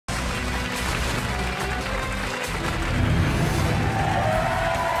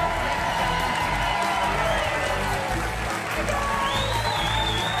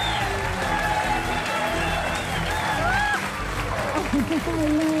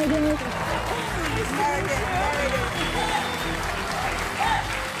Meredith.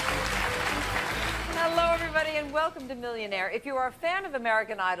 Hello, everybody, and welcome to Millionaire. If you are a fan of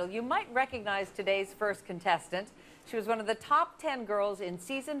American Idol, you might recognize today's first contestant. She was one of the top 10 girls in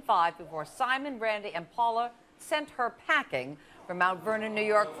season 5 before Simon, Randy, and Paula sent her packing from Mount Vernon, New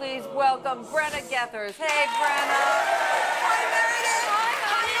York. Please welcome Brenna Gethers. Hey, Brenna. Hi, Meredith.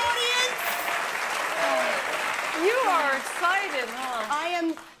 Hi, audience. You are excited, huh? I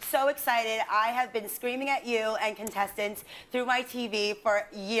am so excited. I have been screaming at you and contestants through my TV for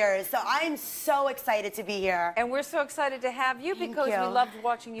years. So I am so excited to be here. And we're so excited to have you because we loved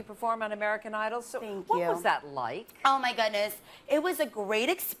watching you perform on American Idol. So what was that like? Oh my goodness. It was a great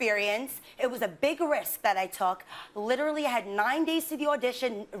experience. It was a big risk that I took. Literally, I had 9 days to the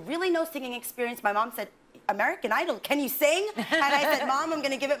audition, really no singing experience. My mom said, American Idol, can you sing? And I said, Mom, I'm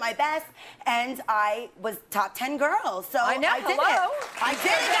going to give it my best. And I was top 10 girls. So I did it. I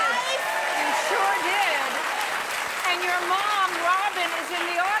did it, guys. You sure did. And your mom, Robin, is in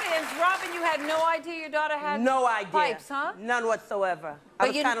the audience. Robin, you had no idea your daughter had pipes, huh? None whatsoever. I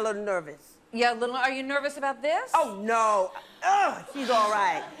was kind of a little nervous. Yeah, a little. Are you nervous about this? Oh, no. She's all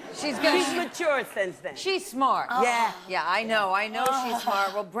right. She's matured since then. She's smart. Oh. Yeah. Yeah, I know she's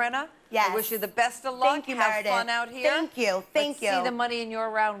smart. Well, Brenna, I wish you the best of luck. Thank you, Meredith. Have fun out here. Thank you. Thank you. Let's see the money in your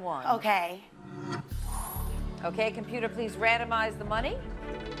round 1. Okay. Okay, computer, please randomize the money.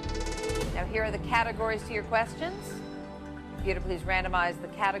 Now, here are the categories to your questions. Computer, please randomize the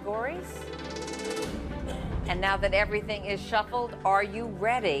categories. And now that everything is shuffled, are you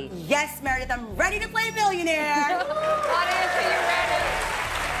ready? Yes, Meredith, I'm ready to play Millionaire. Audience, are you ready?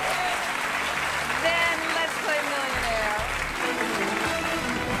 Then let's play Millionaire.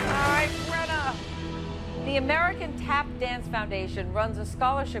 All right, Brenna. The American Tap Dance Foundation runs a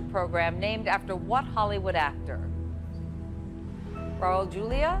scholarship program named after what Hollywood actor? Raul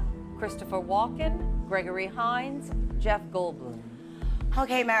Julia, Christopher Walken, Gregory Hines, Jeff Goldblum.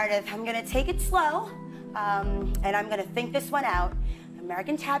 Okay, Meredith, I'm gonna take it slow, and I'm gonna think this one out.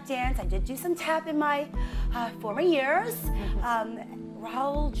 American tap dance, I did do some tap in my former years.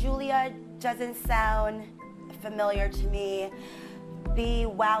 Raul Julia doesn't sound familiar to me. B,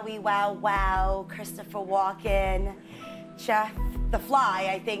 Wowie Wow Wow, Christopher Walken, Jeff the Fly,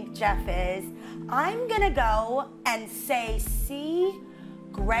 I think Jeff is. I'm gonna go and say C,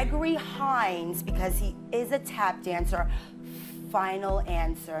 Gregory Hines, because he is a tap dancer. Final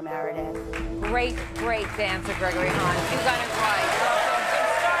answer, Meredith. Great, great dancer, Gregory Hines. You got it right. Welcome. Good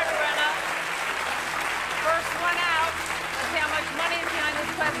start, Brenna. First one out. Let's see how much money is behind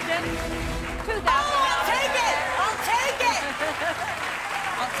this question. $2,000. I'll take it! I'll take it!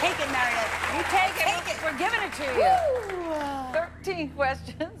 I'll take it, Meredith. You take it. We're giving it to you. Woo. 13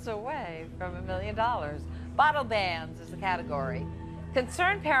 questions away from $1 million. Bottle bans is the category.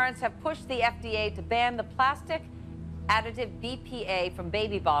 Concerned parents have pushed the FDA to ban the plastic additive BPA from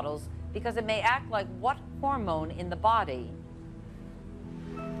baby bottles because it may act like what hormone in the body?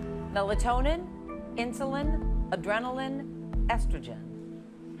 Melatonin, insulin, adrenaline, estrogen.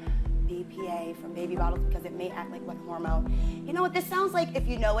 BPA from baby bottles because it may act like what hormone? You know what, this sounds like if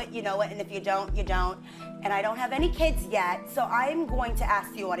you know it, you know it, and if you don't, you don't. And I don't have any kids yet, so I'm going to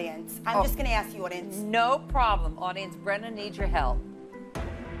ask the audience. I'm just going to ask the audience. No problem, audience. Brenna needs your help.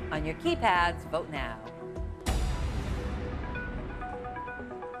 On your keypads, vote now.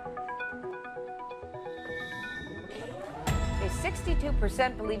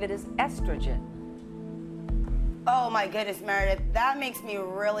 62% believe it is estrogen. Oh my goodness, Meredith, that makes me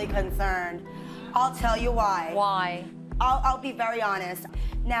really concerned. I'll tell you why. Why? I'll be very honest.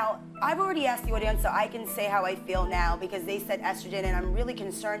 Now, I've already asked the audience, so I can say how I feel now because they said estrogen, and I'm really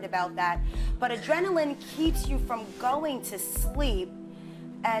concerned about that. But adrenaline keeps you from going to sleep,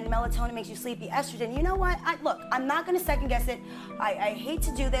 and melatonin makes you sleepy. Estrogen, you know what? Look, I'm not going to second guess it. I hate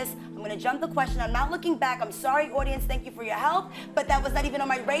to do this. I'm going to jump the question. I'm not looking back. I'm sorry, audience. Thank you for your help. But that was not even on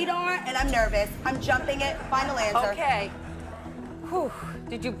my radar, and I'm nervous. I'm jumping it. Final answer. Okay. Whew.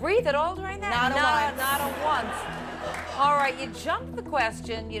 Did you breathe at all during that? Not a once. All right, you jumped the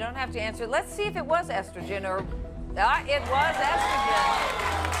question. You don't have to answer. Let's see if it was estrogen or... it was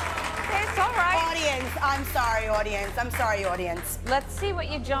estrogen. It's all right. Audience, I'm sorry, audience. I'm sorry, audience. Let's see what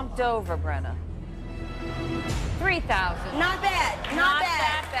you jumped over, Brenna. 3,000. Not bad. Not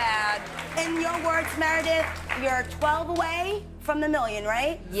that bad. In your words, Meredith, you're 12 away from the million,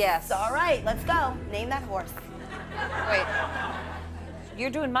 right? Yes. All right, let's go. Name that horse. Wait. You're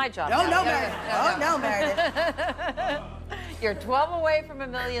doing my job. No, now. no, Meredith. Oh, no, Meredith. You're 12 away from $1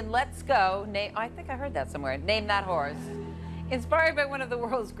 million. Let's go. I think I heard that somewhere. Name that horse. Inspired by one of the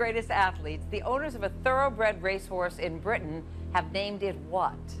world's greatest athletes, the owners of a thoroughbred racehorse in Britain have named it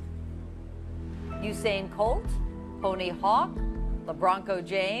what? Usain Colt, Pony Hawk, LeBronco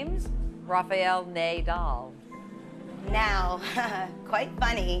James, Rafael Nadal. Now, quite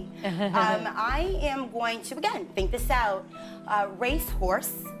funny. I am going to, again, think this out.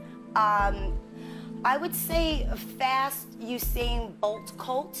 Racehorse. I would say fast Usain Bolt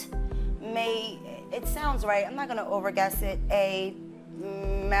Colt. It sounds right. I'm not going to overguess it. A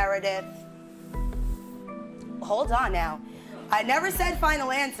Meredith. Hold on now. I never said final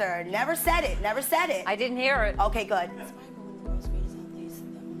answer. Never said it. Never said it. I didn't hear it. Okay, good.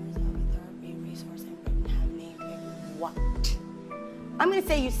 What? I'm going to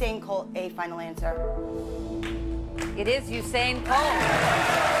say Usain Colt, a final answer. It is Usain Colt.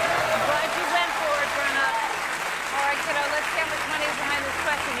 I'm glad you went for it, Brenna. All right, kiddo, let's see how much money is behind this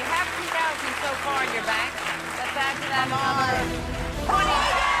question. You have 2,000 so far in your bank. Let's add to that another 20. Oh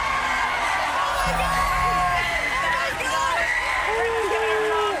my God! Brenna's giving her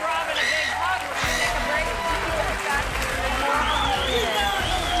mom, Robin, a big hug. We're going to take a break and see what's got more money.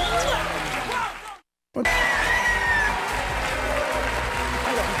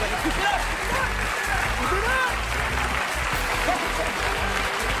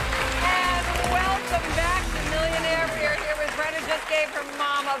 And welcome back to Millionaire. We're here with Brenna. Just gave her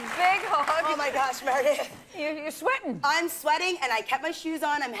mom a big hug. Oh my gosh, Meredith. You're sweating. I'm sweating and I kept my shoes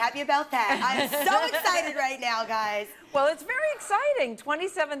on. I'm happy about that. I'm so excited right now, guys. Well, it's very exciting.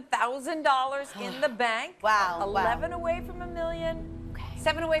 $27,000 in the bank. Wow. 11 away from $1 million. Okay.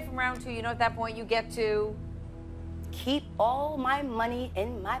 7 away from round 2. You know, at that point, you get to keep all my money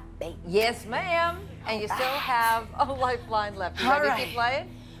in my bank. Yes, ma'am. And you still have a lifeline left. You ready to keep playing?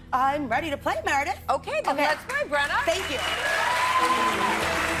 I'm ready to play, Meredith. Okay, then let's play, Brenna. Thank you.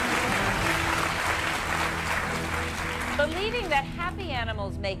 Believing that happy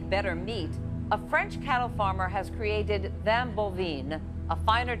animals make better meat, a French cattle farmer has created vin bovine, a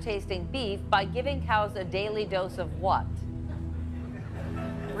finer tasting beef, by giving cows a daily dose of what?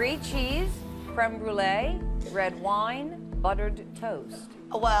 Brie cheese, creme brulee, red wine, buttered toast.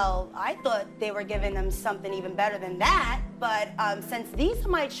 Well, I thought they were giving them something even better than that, but since these are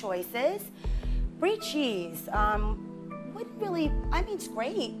my choices, brie cheese, wouldn't really, I mean, it's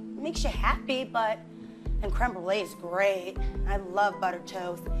great. It makes you happy, and creme brulee is great. I love buttered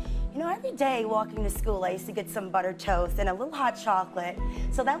toast. You know, every day walking to school, I used to get some buttered toast and a little hot chocolate,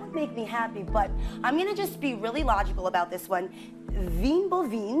 so that would make me happy, but I'm gonna just be really logical about this one. Vin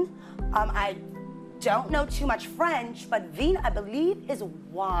bovine, I don't know too much French, but vin, I believe, is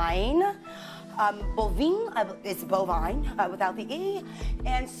wine. Bovine is bovine, without the E.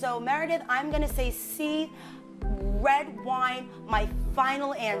 And so, Meredith, I'm gonna say C, red wine, my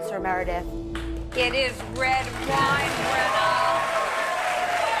final answer, Meredith. It is red wine, Brenna.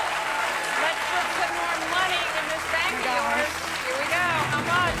 Let's put some more money in this bank of yours. Here we go. How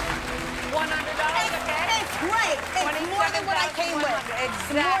much? $100, okay? It's great. It's more than what I came with. Exactly. It's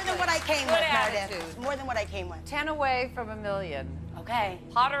more than what I came Good with, attitude. Meredith. It's more than what I came with. 10 away from $1 million. Okay.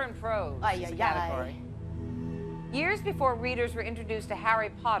 Potter and prose Ay, is the ay, category. Years before readers were introduced to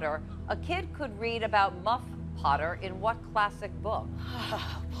Harry Potter, a kid could read about Muff Potter in what classic book?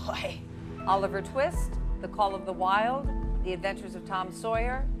 Oh, boy. Oliver Twist, The Call of the Wild, The Adventures of Tom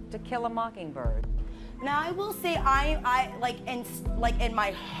Sawyer, To Kill a Mockingbird. Now, I will say I in my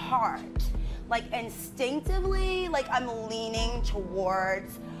heart, like instinctively, like I'm leaning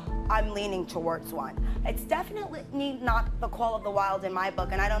towards one. It's definitely not The Call of the Wild in my book,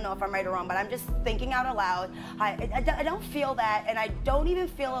 and I don't know if I'm right or wrong, but I'm just thinking out aloud. I don't feel that, and I don't even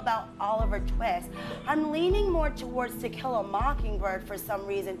feel about Oliver Twist. I'm leaning more towards To Kill a Mockingbird for some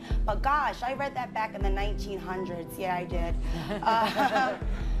reason, but gosh, I read that back in the 1900s. Yeah, I did.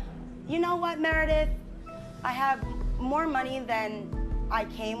 You know what, Meredith? I have more money than I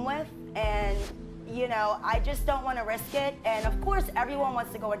came with, and you know, I just don't want to risk it. And of course, everyone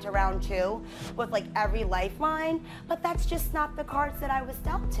wants to go into round 2 with like every lifeline, but that's just not the cards that I was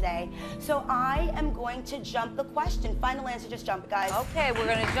dealt today. So I am going to jump the question. Final answer, just jump it, guys. Okay, we're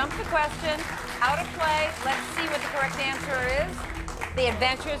going to jump the question. How to play. Let's see what the correct answer is. The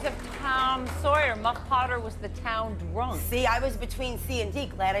Adventures of Tom Sawyer. Muff Potter was the town drunk. See, I was between C and D.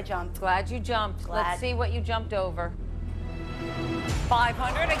 Glad I jumped. Glad you jumped. Glad. Let's see what you jumped over.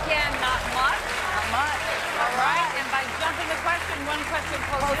 500, again, not much. Not much. All right, and by jumping the question, one question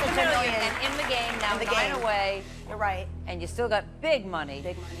closer to $1 million. And in the game, now 9 away. You're right. And you still got big money.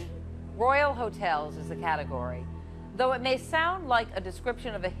 Big money. Royal hotels is the category. Though it may sound like a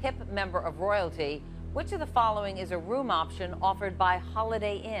description of a hip member of royalty, which of the following is a room option offered by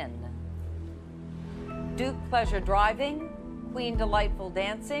Holiday Inn? Duke Pleasure Driving, Queen Delightful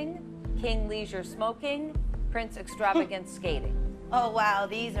Dancing, King Leisure Smoking, Prince extravagant skating? Oh, wow,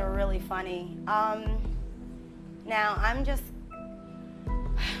 these are really funny. Now, I'm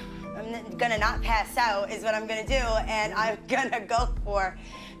gonna not pass out is what I'm gonna do, and I'm gonna go for,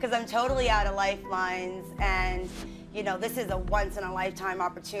 because I'm totally out of lifelines, and you know, this is a once in a lifetime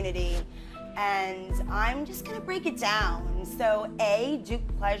opportunity, and I'm just gonna break it down. So A, Duke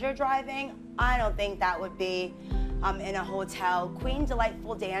pleasure driving, I don't think that would be in a hotel. Queen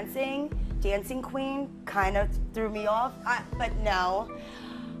delightful dancing queen kind of threw me off, but no.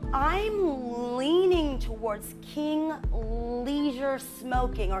 I'm leaning towards King Leisure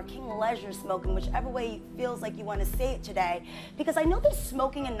Smoking or King Leisure Smoking, whichever way feels like you want to say it today, because I know there's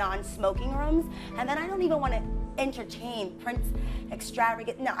smoking and non-smoking rooms, and then I don't even want to entertain Prince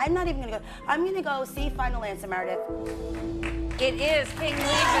Extravagant. No, I'm not even going to go. I'm going to go see final answer, Meredith. It is King Leisure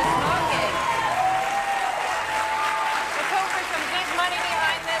Smoking. Let's hope for some big money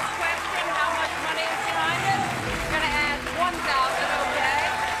behind this question. How much money is behind it? We're going to add 1,000, okay?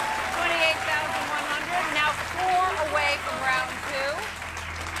 28,100. Now 4 away from round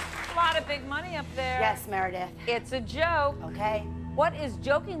 2. A lot of big money up there. Yes, Meredith. It's a joke. Okay. What is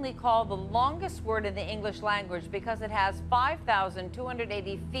jokingly called the longest word in the English language because it has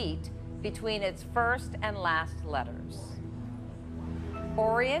 5,280 feet between its first and last letters?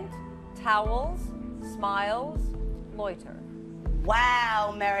 Orient, towels, smiles, loiter.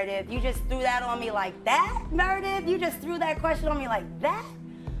 Wow, Meredith, you just threw that on me like that, Meredith? You just threw that question on me like that?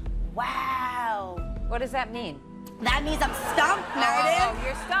 Wow. What does that mean? That means I'm stumped, Meredith. Oh,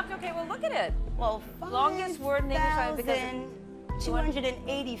 you're stumped. Okay, well, look at it. Well, longest word in the English language because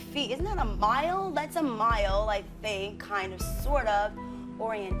 280 feet. Isn't that a mile? That's a mile, I think, kind of, sort of.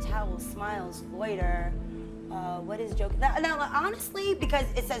 Orient, towel, smiles, loiter. What is joking? Now, honestly, because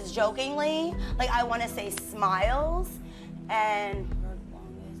it says jokingly, like I want to say smiles, and word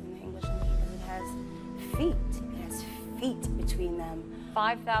longest in the English language because it has feet. It has feet between them.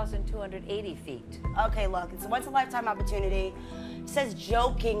 5,280 feet. Okay, look, it's a once in a lifetime opportunity. It says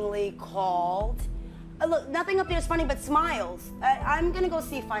jokingly called. Look, nothing up there is funny but smiles. I'm gonna go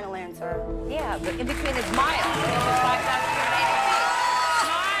see final answer. Yeah, but in between is miles, which is 5,280 feet.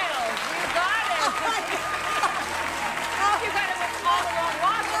 Smiles, you got it. You got it with all the wrong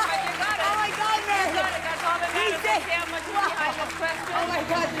logic, but you got it. Oh my God, man. You got it. That's all that matters. Let's see how much is behind this question. Oh my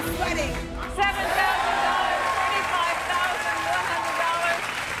God, you're sweating. $7,000,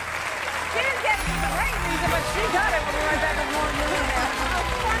 $35,100. She didn't get the right reason, but she got it. We'll be right back with more Millionaire.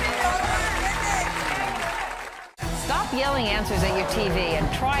 Stop yelling answers at your TV and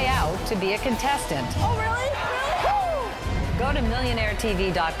try out to be a contestant. Oh, really? Really? Go to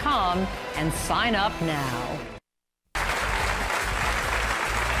MillionaireTV.com and sign up now.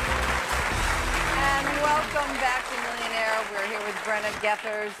 And welcome back to Millionaire. We're here with Brenna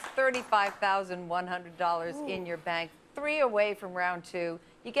Gethers. $35,100 in your bank. 3 away from round 2.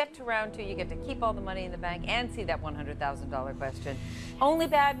 You get to round 2, you get to keep all the money in the bank and see that $100,000 question. Only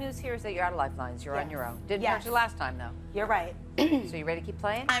bad news here is that you're out of lifelines. You're on your own. Didn't hurt you last time, though. You're right. So you ready to keep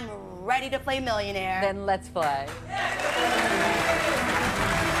playing? I'm ready to play Millionaire. Then let's play.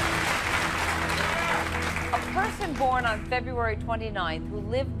 A person born on February 29th who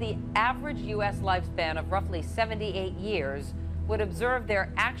lived the average U.S. lifespan of roughly 78 years would observe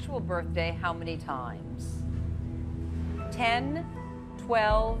their actual birthday how many times? 10,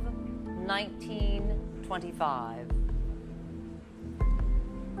 12, 19, 25.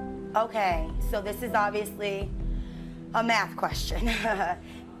 Okay, so this is obviously a math question.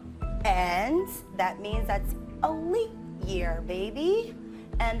 And that means that's a leap year, baby.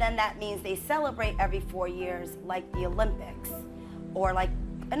 And then that means they celebrate every 4 years like the Olympics or like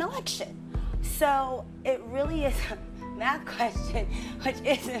an election. So it really is a math question, which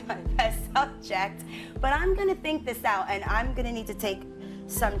isn't my best subject. But I'm gonna think this out, and I'm gonna need to take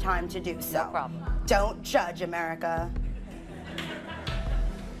some time to do so. No problem. Don't judge, America.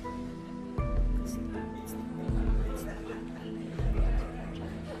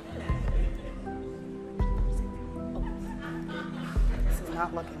 This is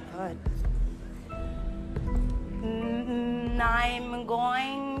not looking good. I'm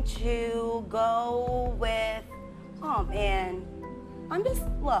going to go with, oh man, I'm just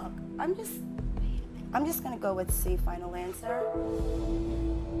gonna go with C, final answer.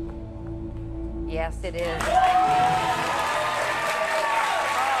 Yes, it is. Oh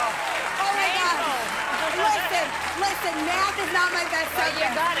my God. Listen, math is not my best subject.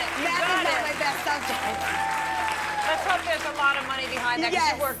 You got it. Math is not my best subject. Let's hope there's a lot of money behind that,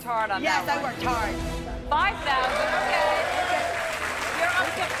 because you worked hard on that one. Yes, I worked hard. 5,000, okay. You're up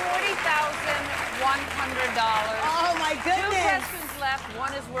to Oh, my Two goodness. questions left.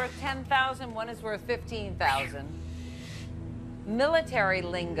 One is worth 10,000. One is worth 15,000. Military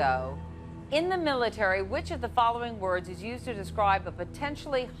lingo. In the military, which of the following words is used to describe a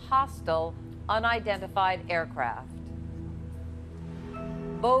potentially hostile, unidentified aircraft?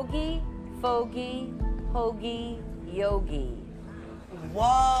 Bogey, fogey, hoagie, yogi.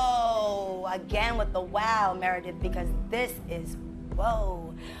 Whoa, again with the wow, Meredith, because this is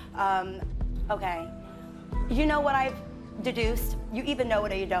whoa. Okay, you know what I've deduced? You either know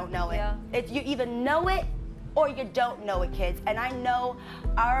it or you don't know it. Yeah. You either know it or you don't know it, kids. And I know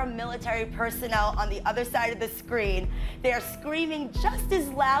our military personnel on the other side of the screen, they are screaming just as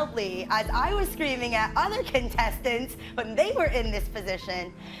loudly as I was screaming at other contestants when they were in this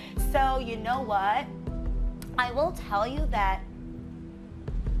position. So you know what? I will tell you that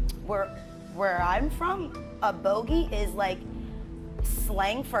where I'm from, a bogey is like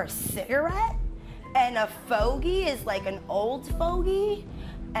slang for a cigarette, and a fogey is like an old fogey,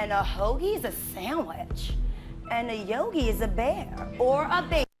 and a hoagie is a sandwich, and a yogi is a bear or a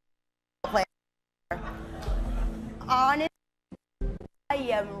baseball player. Honestly, I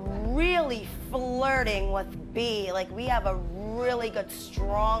am really flirting with B. Like, we have a really good,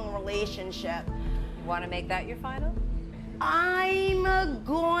 strong relationship. Want to make that your final? I'm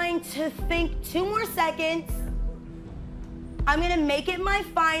going to think 2 more seconds. I'm gonna make it my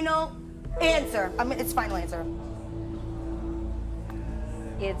final answer. It's final answer.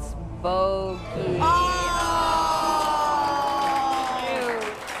 It's bogey.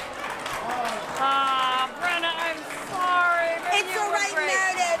 Brenna, I'm sorry. But It's you all were right, great.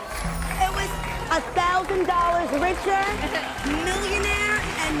 Meredith. It was $1,000 richer, millionaire,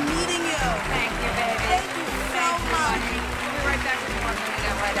 and meeting you. Thank you, baby. Thank you so much. We'll be right back with more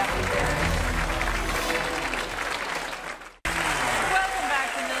Millionaire right after this. Welcome back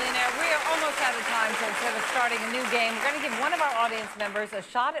to Millionaire. We are almost out of time, so instead of starting a new game, we're going to give one of our audience members a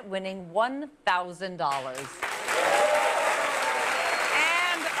shot at winning $1,000.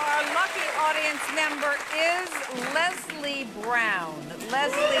 And our lucky audience member is Leslie Brown.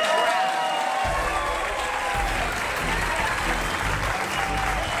 Leslie Brown.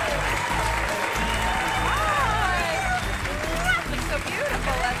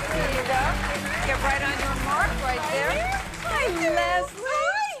 There you go. Get right on your mark right there. Hi,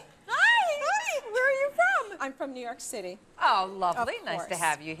 Leslie. Hi. Where are you from? I'm from New York City. Oh, lovely. Of Nice to course.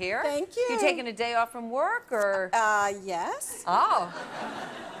 have you here. Thank you. You taking a day off from work or? Yes. Oh.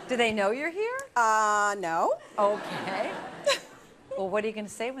 Do they know you're here? No. Okay. Well, what are you going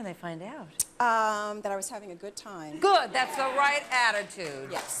to say when they find out? That I was having a good time. Good. That's the right attitude.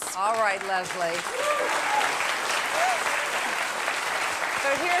 Yes. All right, Leslie. So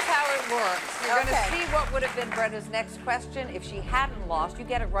here's how it works. You're going to see what would have been Brenda's next question. If she hadn't lost, you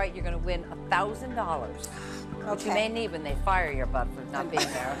get it right, you're going to win $1,000. Which you may need when they fire your butt for not being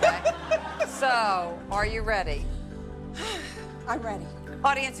there, okay? So, are you ready? I'm ready.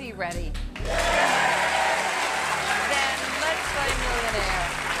 Audience, are you ready? Then let's play Millionaire.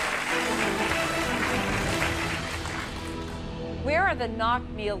 Where are the Knock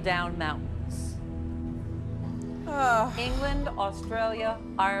Meal Down Mountains? England, Australia,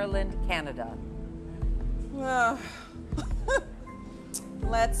 Ireland, Canada.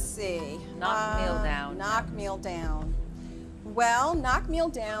 Let's see. Knock Meal Down. Knock Meal Down. Well, Knock Meal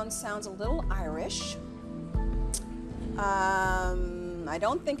Down sounds a little Irish. I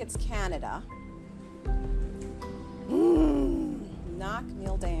don't think it's Canada. Knock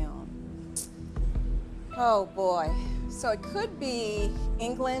Meal Down. Oh boy. So it could be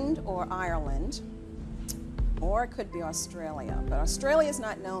England or Ireland. Or it could be Australia, but Australia is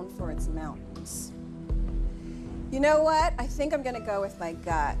not known for its mountains. You know what? I think I'm going to go with my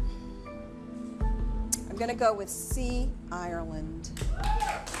gut. I'm going to go with C, Ireland.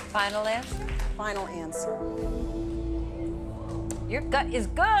 Final answer? Final answer. Your gut is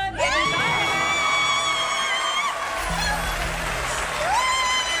good. It is Ireland.